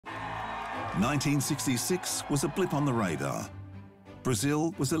1966 was a blip on the radar.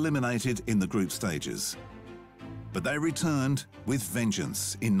 Brazil was eliminated in the group stages. But they returned with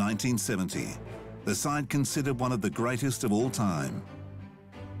vengeance in 1970, the side considered one of the greatest of all time.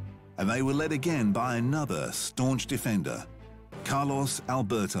 And they were led again by another staunch defender, Carlos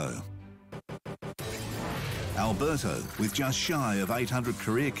Alberto. Alberto, with just shy of 800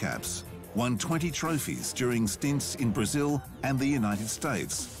 career caps, won 20 trophies during stints in Brazil and the United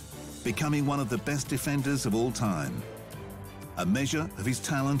States, becoming one of the best defenders of all time. A measure of his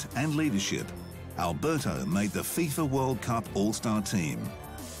talent and leadership, Alberto made the FIFA World Cup All-Star team,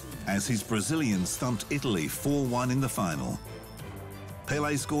 as his Brazilians thumped Italy 4-1 in the final.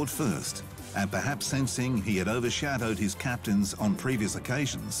 Pelé scored first, and perhaps sensing he had overshadowed his captains on previous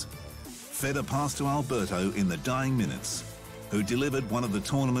occasions, fed a pass to Alberto in the dying minutes, who delivered one of the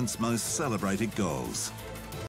tournament's most celebrated goals.